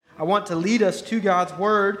I want to lead us to God's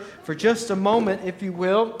Word for just a moment, if you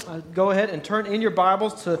will. Go ahead and turn in your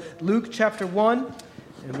Bibles to Luke chapter 1,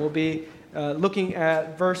 and we'll be looking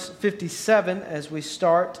at verse 57 as we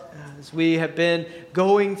start. As we have been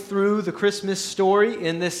going through the Christmas story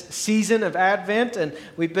in this season of Advent, and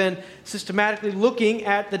we've been systematically looking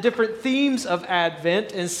at the different themes of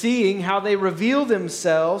Advent and seeing how they reveal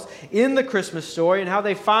themselves in the Christmas story and how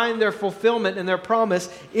they find their fulfillment and their promise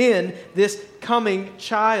in this coming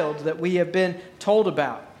child that we have been told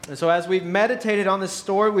about. And so as we've meditated on this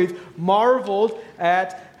story, we've marveled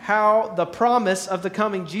at how the promise of the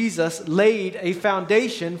coming Jesus laid a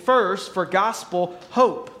foundation first for gospel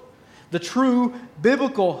hope. The true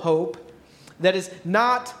biblical hope that is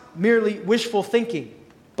not merely wishful thinking,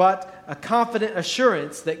 but a confident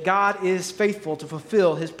assurance that God is faithful to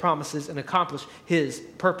fulfill His promises and accomplish His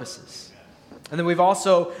purposes. And then we've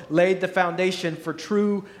also laid the foundation for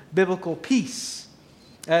true biblical peace,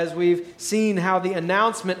 as we've seen how the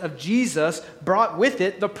announcement of Jesus brought with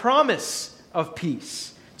it the promise of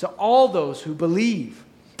peace to all those who believe.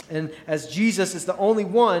 And as Jesus is the only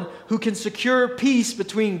one who can secure peace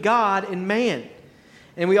between God and man.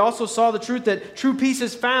 And we also saw the truth that true peace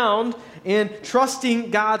is found in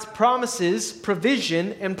trusting God's promises,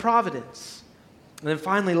 provision, and providence. And then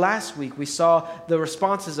finally, last week, we saw the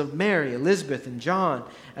responses of Mary, Elizabeth, and John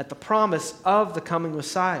at the promise of the coming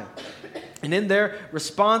Messiah. And in their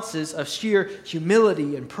responses of sheer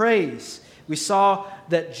humility and praise, we saw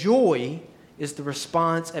that joy is the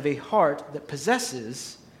response of a heart that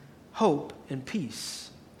possesses hope and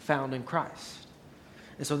peace found in Christ.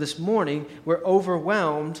 And so this morning, we're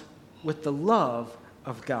overwhelmed with the love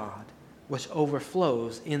of God, which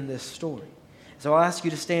overflows in this story. So I'll ask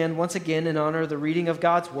you to stand once again in honor of the reading of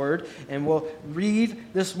God's Word, and we'll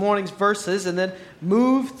read this morning's verses and then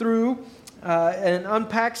move through and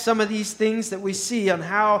unpack some of these things that we see on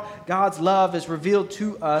how God's love is revealed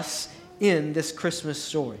to us in this Christmas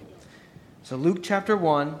story. So Luke chapter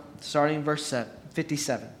 1, starting in verse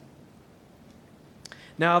 57.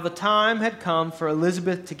 Now the time had come for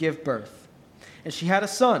Elizabeth to give birth, and she had a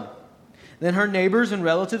son. Then her neighbors and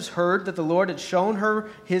relatives heard that the Lord had shown her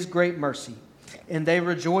His great mercy, and they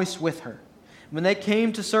rejoiced with her. When they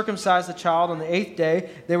came to circumcise the child on the 8th day,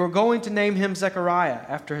 they were going to name him Zechariah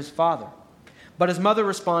after his father. But his mother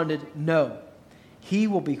responded, "No, he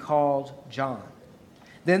will be called John."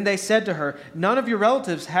 Then they said to her, "None of your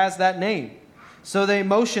relatives has that name." So they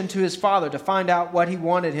motioned to his father to find out what he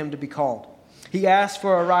wanted him to be called. He asked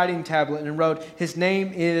for a writing tablet and wrote, "His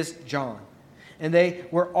name is John." And they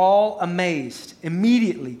were all amazed.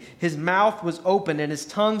 Immediately his mouth was opened and his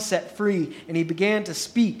tongue set free, and he began to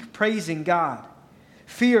speak, praising God.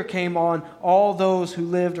 Fear came on all those who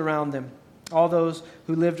lived around them.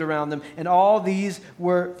 And all these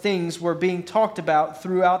things were being talked about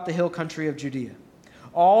throughout the hill country of Judea.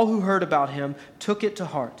 All who heard about him took it to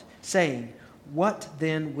heart, saying, "What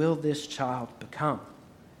then will this child become?"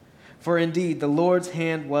 For indeed the Lord's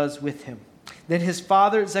hand was with him. Then his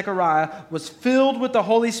father Zechariah was filled with the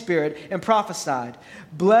Holy Spirit and prophesied,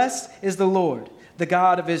 "Blessed is the Lord, the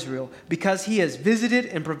God of Israel, because He has visited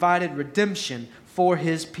and provided redemption for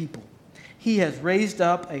His people. He has raised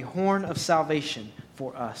up a horn of salvation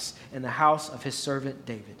for us in the house of His servant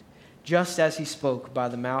David, just as He spoke by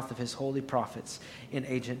the mouth of His holy prophets in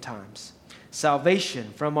ancient times.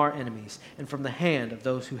 Salvation from our enemies and from the hand of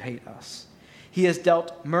those who hate us. He has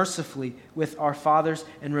dealt mercifully with our fathers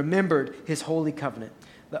and remembered His holy covenant,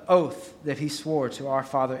 the oath that He swore to our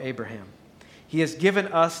father Abraham. He has given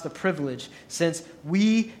us the privilege, since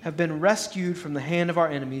we have been rescued from the hand of our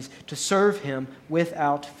enemies, to serve Him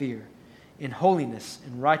without fear, in holiness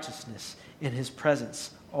and righteousness in His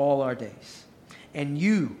presence all our days. And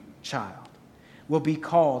you, child, will be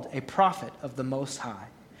called a prophet of the Most High,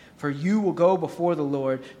 for you will go before the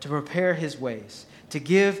Lord to prepare His ways, to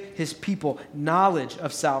give His people knowledge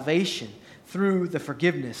of salvation through the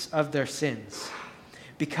forgiveness of their sins.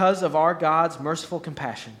 Because of our God's merciful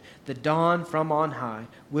compassion, the dawn from on high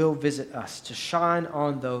will visit us to shine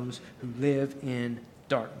on those who live in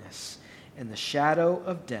darkness and the shadow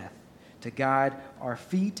of death, to guide our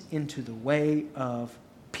feet into the way of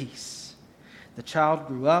peace." The child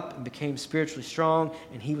grew up and became spiritually strong,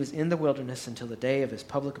 and he was in the wilderness until the day of his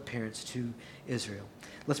public appearance to Israel.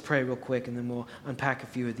 Let's pray real quick, and then we'll unpack a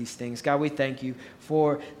few of these things. God, we thank You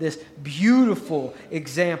for this beautiful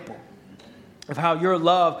example of how Your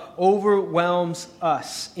love overwhelms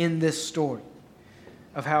us in this story,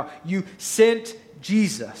 of how You sent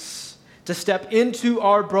Jesus to step into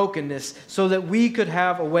our brokenness so that we could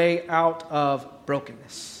have a way out of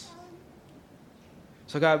brokenness.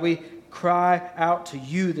 So God, we cry out to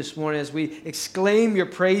you this morning, as we exclaim your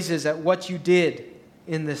praises at what you did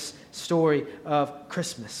in this story of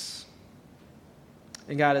Christmas.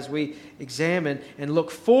 And God, as we examine and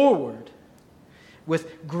look forward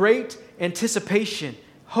with great anticipation,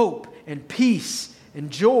 hope, and peace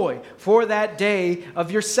and joy for that day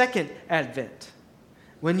of your second advent,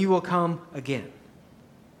 when you will come again.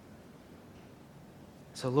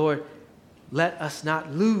 So Lord, let us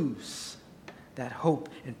not lose that hope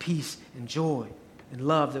and peace and joy and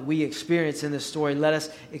love that we experience in this story. Let us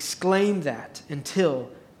exclaim that until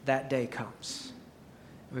that day comes.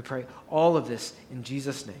 And we pray all of this in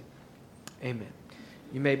Jesus' name. Amen.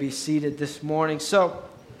 You may be seated this morning. So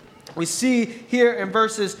we see here in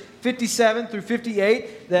verses 57 through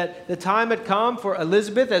 58 that the time had come for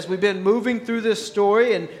Elizabeth, as we've been moving through this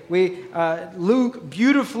story, and Luke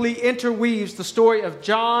beautifully interweaves the story of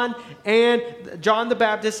John the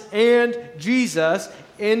Baptist and Jesus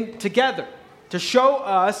in together to show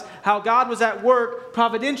us how God was at work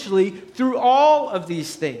providentially through all of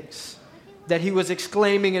these things that he was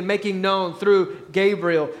exclaiming and making known through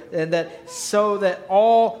Gabriel, and that so that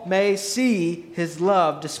all may see his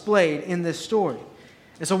love displayed in this story.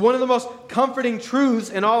 And so one of the most comforting truths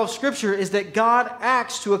in all of Scripture is that God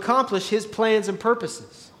acts to accomplish his plans and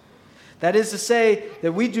purposes. That is to say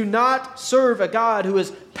that we do not serve a God who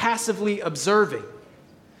is passively observing,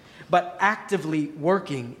 but actively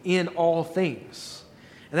working in all things.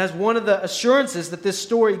 And that's one of the assurances that this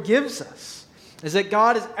story gives us, is that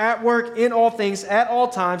God is at work in all things at all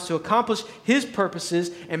times to accomplish his purposes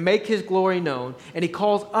and make his glory known. And he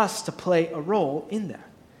calls us to play a role in that.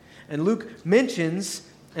 And Luke mentions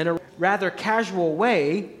in a rather casual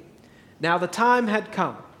way, now the time had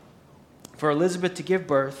come for Elizabeth to give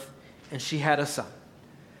birth, and she had a son.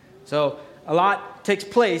 So a lot takes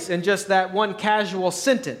place in just that one casual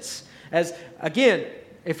sentence. As again,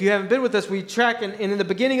 if you haven't been with us, we track, and in the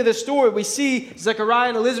beginning of the story, we see Zechariah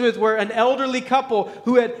and Elizabeth were an elderly couple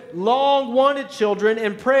who had long wanted children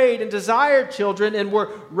and prayed and desired children and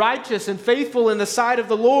were righteous and faithful in the sight of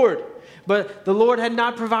the Lord. But the Lord had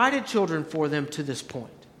not provided children for them to this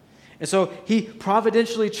point. And so he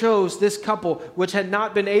providentially chose this couple, which had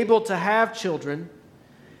not been able to have children,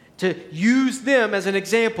 to use them as an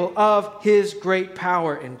example of his great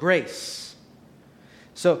power and grace.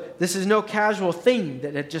 So this is no casual thing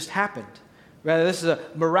that had just happened. Rather, this is a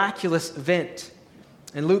miraculous event.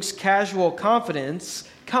 And Luke's casual confidence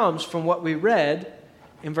comes from what we read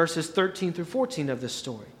in verses 13 through 14 of this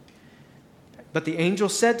story. But the angel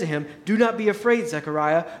said to him, "Do not be afraid,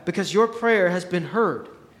 Zechariah, because your prayer has been heard.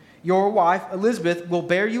 Your wife, Elizabeth, will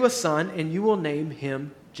bear you a son, and you will name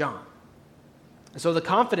him John." And so the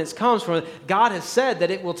confidence comes from God has said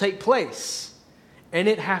that it will take place, and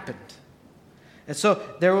it happened. And so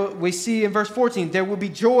we see in verse 14, there will be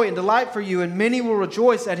joy and delight for you, and many will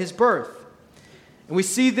rejoice at his birth. And we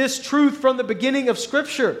see this truth from the beginning of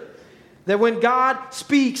Scripture, that when God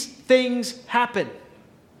speaks, things happen.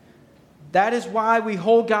 That is why we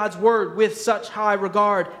hold God's word with such high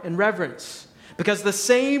regard and reverence. Because the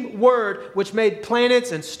same word which made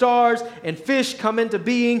planets and stars and fish come into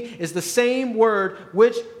being is the same word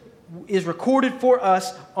which is recorded for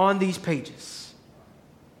us on these pages.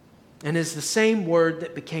 And is the same word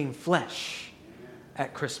that became flesh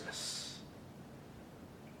at Christmas.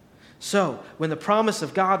 So, when the promise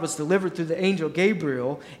of God was delivered through the angel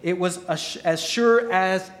Gabriel, it was as sure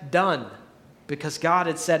as done, because God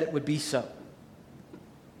had said it would be so.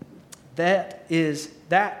 That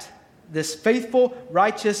this faithful,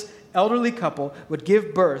 righteous, elderly couple would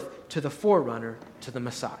give birth to the forerunner to the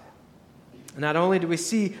Messiah. And not only do we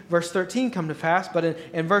see verse 13 come to pass, but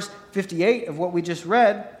in verse 58 of what we just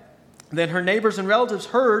read, then her neighbors and relatives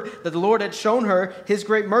heard that the Lord had shown her his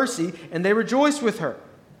great mercy, and they rejoiced with her.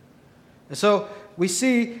 And so we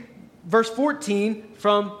see verse 14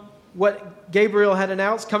 from what Gabriel had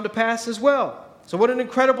announced come to pass as well. So what an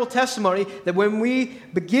incredible testimony that when we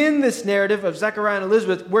begin this narrative of Zechariah and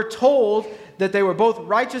Elizabeth, we're told that they were both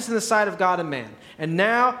righteous in the sight of God and man. And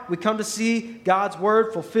now we come to see God's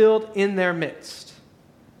word fulfilled in their midst.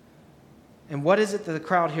 And what is it that the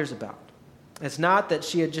crowd hears about? It's not that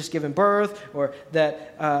she had just given birth, or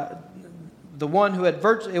that the one who it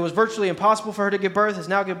was virtually impossible for her to give birth has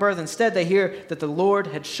now given birth. Instead, they hear that the Lord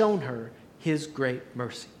had shown her his great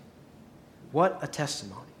mercy. What a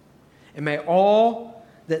testimony. And may all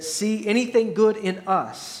that see anything good in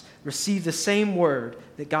us receive the same word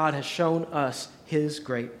that God has shown us his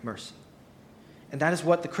great mercy. And that is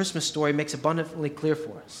what the Christmas story makes abundantly clear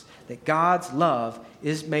for us, that God's love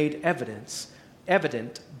is made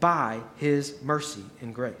evident by his mercy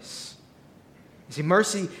and grace. You see,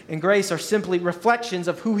 mercy and grace are simply reflections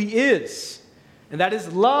of who he is, and that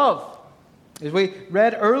is love. As we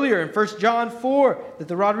read earlier in 1 John 4 that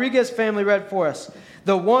the Rodriguez family read for us,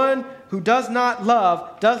 the one who does not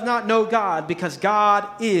love does not know God, because God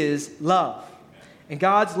is love. And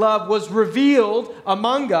God's love was revealed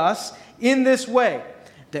among us in this way,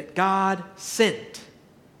 that God sent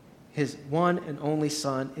his one and only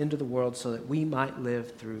Son into the world so that we might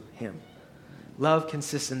live through him. Love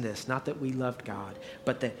consists in this, not that we loved God,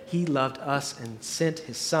 but that he loved us and sent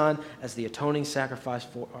his Son as the atoning sacrifice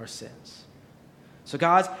for our sins. So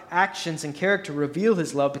God's actions and character reveal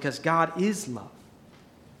his love because God is love.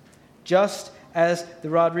 Just as the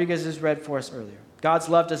Rodriguezes read for us earlier. God's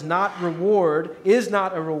love is not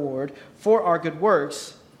a reward for our good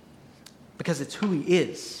works because it's who he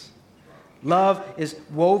is. Love is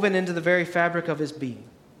woven into the very fabric of his being.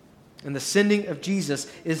 And the sending of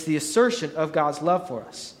Jesus is the assertion of God's love for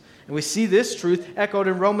us. And we see this truth echoed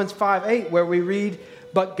in Romans 5:8, where we read,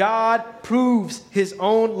 "But God proves his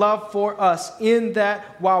own love for us in that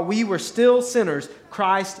while we were still sinners,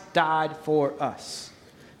 Christ died for us."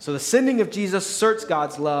 So the sending of Jesus asserts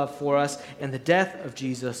God's love for us, and the death of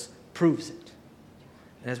Jesus proves it.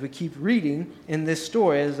 And as we keep reading in this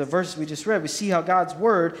story, as the verses we just read, we see how God's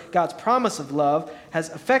word, God's promise of love, has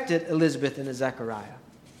affected Elizabeth and Zechariah.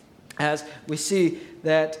 As we see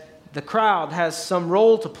that the crowd has some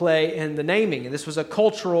role to play in the naming, and this was a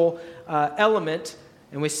cultural element,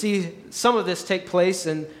 and we see some of this take place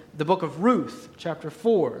in the book of Ruth, chapter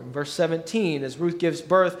 4, and verse 17, as Ruth gives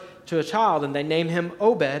birth to a child, and they name him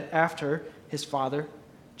Obed after his father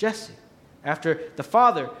Jesse, after the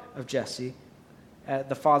father of Jesse,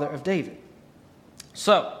 the father of David.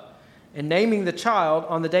 So, in naming the child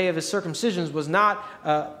on the day of his circumcision was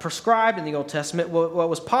not prescribed in the Old Testament, what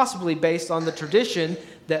was possibly based on the tradition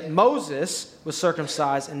that Moses was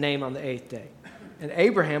circumcised and named on the 8th day. And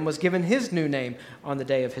Abraham was given his new name on the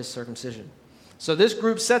day of his circumcision. So this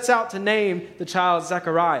group sets out to name the child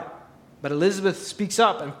Zechariah. But Elizabeth speaks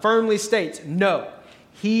up and firmly states, no,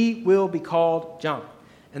 he will be called John.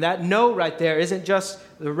 And that no right there isn't just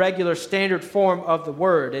the regular standard form of the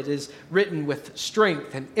word. It is written with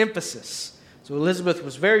strength and emphasis. So Elizabeth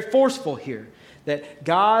was very forceful here that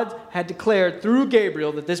God had declared through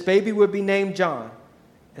Gabriel that this baby would be named John.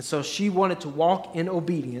 And so she wanted to walk in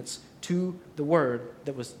obedience to the word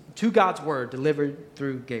that was to God's word delivered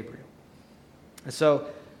through Gabriel. And so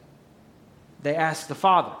they asked the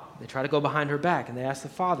father. They try to go behind her back, and they ask the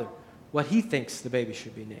father what he thinks the baby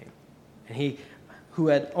should be named. And he, who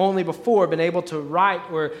had only before been able to write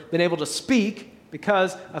or been able to speak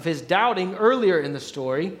because of his doubting earlier in the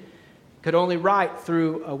story, could only write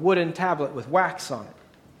through a wooden tablet with wax on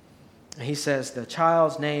it. And he says, the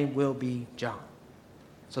child's name will be John.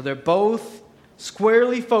 So they're both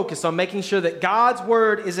squarely focused on making sure that God's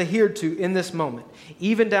word is adhered to in this moment,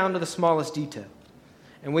 even down to the smallest detail.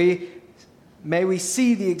 And may we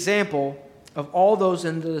see the example of all those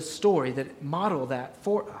in the story that model that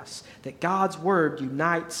for us, that God's word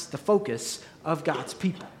unites the focus of God's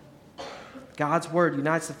people. God's word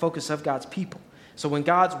unites the focus of God's people. So when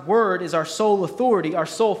God's word is our sole authority, our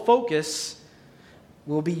sole focus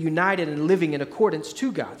will be united and living in accordance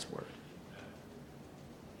to God's word.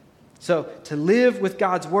 So to live with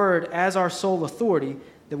God's word as our sole authority,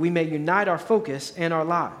 that we may unite our focus and our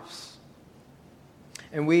lives.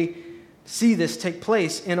 And we see this take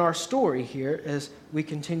place in our story here as we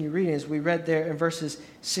continue reading, as we read there in verses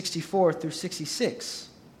 64 through 66.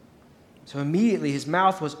 So immediately his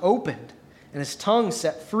mouth was opened and his tongue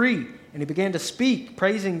set free, and he began to speak,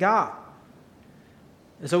 praising God.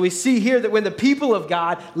 And so we see here that when the people of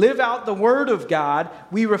God live out the word of God,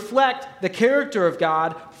 we reflect the character of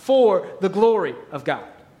God for the glory of God.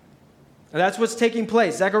 And that's what's taking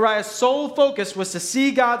place. Zechariah's sole focus was to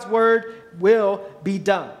see God's word will be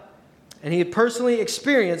done. And he had personally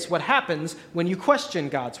experienced what happens when you question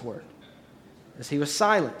God's word, as he was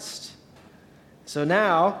silenced. So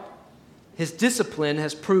now his discipline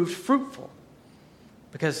has proved fruitful,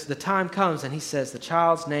 because the time comes and he says the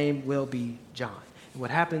child's name will be John. And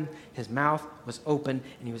what happened? His mouth was open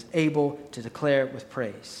and he was able to declare with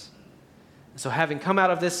praise. And so having come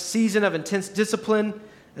out of this season of intense discipline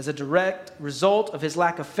as a direct result of his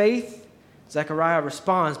lack of faith, Zechariah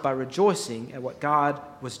responds by rejoicing at what God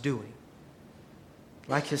was doing.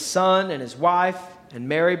 Like his son and his wife and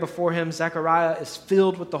Mary before him, Zechariah is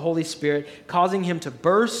filled with the Holy Spirit, causing him to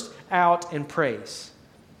burst out in praise.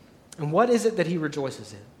 And what is it that he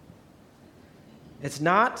rejoices in? It's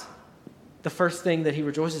not, the first thing that he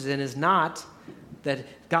rejoices in is not that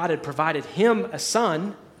God had provided him a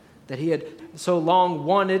son that he had so long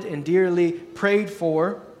wanted and dearly prayed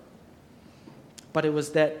for. but it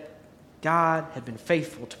was that God had been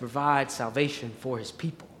faithful to provide salvation for his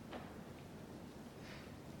people.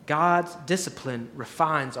 God's discipline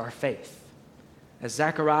refines our faith. As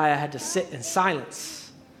Zechariah had to sit in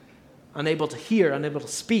silence, unable to hear, unable to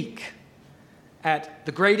speak, at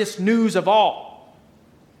the greatest news of all,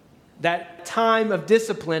 that time of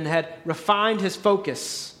discipline had refined his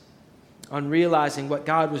focus on realizing what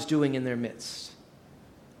God was doing in their midst.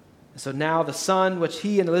 And so now the son which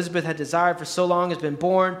he and Elizabeth had desired for so long has been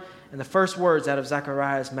born, and the first words out of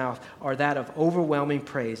Zechariah's mouth are that of overwhelming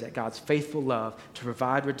praise at God's faithful love to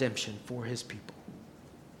provide redemption for his people.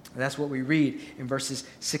 And that's what we read in verses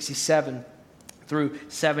 67 through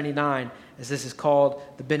 79, as this is called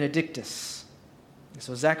the Benedictus. And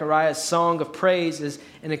so Zechariah's song of praise is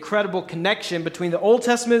an incredible connection between the Old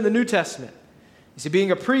Testament and the New Testament. You see,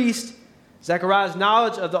 being a priest, Zechariah's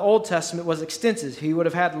knowledge of the Old Testament was extensive. He would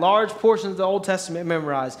have had large portions of the Old Testament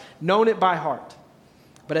memorized, known it by heart.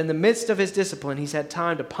 But in the midst of his discipline, he's had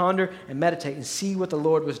time to ponder and meditate and see what the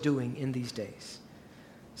Lord was doing in these days.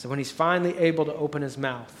 So when he's finally able to open his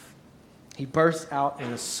mouth, he bursts out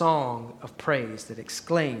in a song of praise that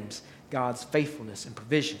exclaims God's faithfulness and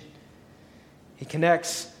provision. He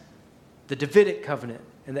connects the Davidic covenant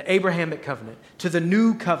and the Abrahamic covenant to the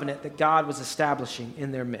new covenant that God was establishing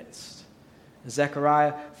in their midst. And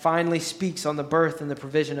Zechariah finally speaks on the birth and the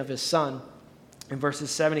provision of his son in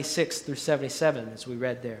verses 76 through 77, as we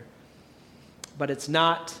read there. But it's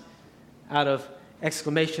not out of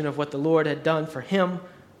exclamation of what the Lord had done for him,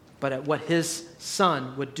 but at what his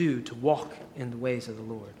son would do to walk in the ways of the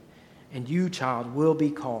Lord. And you, child, will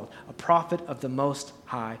be called a prophet of the Most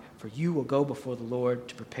High, for you will go before the Lord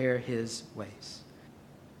to prepare his ways.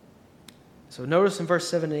 So notice in verse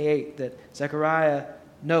 78 that Zechariah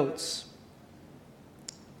notes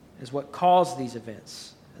is what caused these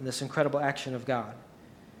events and this incredible action of God.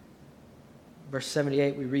 Verse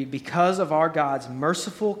 78, we read, because of our God's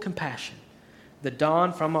merciful compassion, the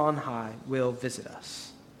dawn from on high will visit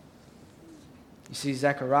us. You see,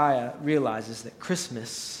 Zechariah realizes that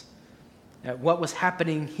Christmas, what was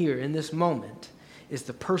happening here in this moment, is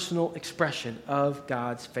the personal expression of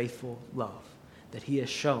God's faithful love that he has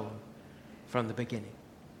shown from the beginning.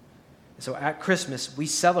 So at Christmas, we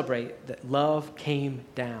celebrate that love came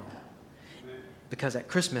down. Because at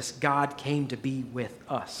Christmas, God came to be with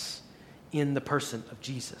us in the person of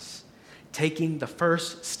Jesus, taking the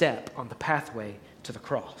first step on the pathway to the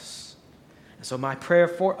cross. And so my prayer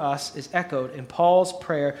for us is echoed in Paul's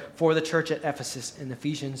prayer for the church at Ephesus in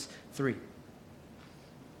Ephesians 3.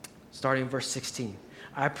 Starting in verse 16.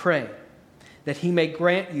 I pray that he may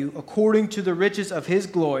grant you, according to the riches of his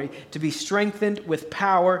glory, to be strengthened with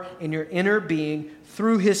power in your inner being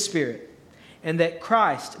through his Spirit, and that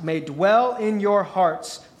Christ may dwell in your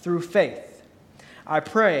hearts through faith. I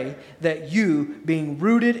pray that you, being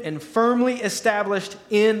rooted and firmly established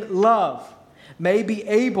in love, may be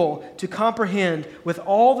able to comprehend with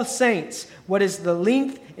all the saints what is the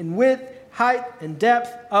length and width, height and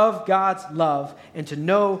depth of God's love, and to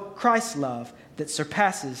know Christ's love that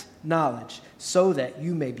surpasses knowledge, so that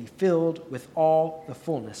you may be filled with all the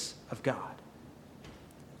fullness of God.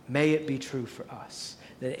 May it be true for us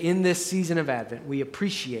that in this season of Advent, we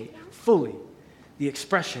appreciate fully the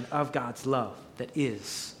expression of God's love that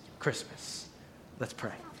is Christmas. Let's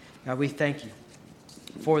pray. God, we thank you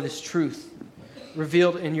for this truth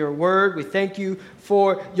revealed in your word. We thank you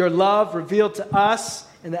for your love revealed to us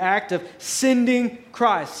in the act of sending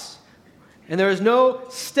Christ. And there is no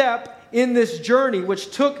step in this journey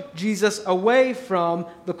which took Jesus away from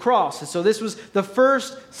the cross. And so this was the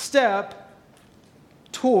first step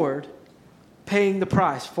toward paying the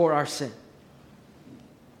price for our sin.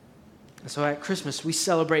 And so at Christmas, we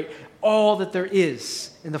celebrate all that there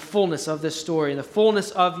is in the fullness of this story, in the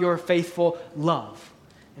fullness of your faithful love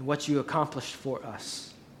and what you accomplished for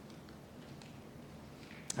us.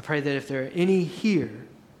 I pray that if there are any here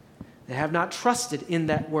that have not trusted in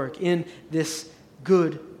that work, in this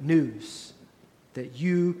good news, that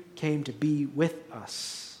you came to be with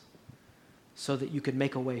us so that you could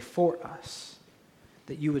make a way for us,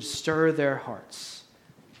 that you would stir their hearts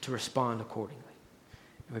to respond accordingly.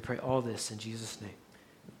 And we pray all this in Jesus' name.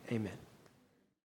 Amen.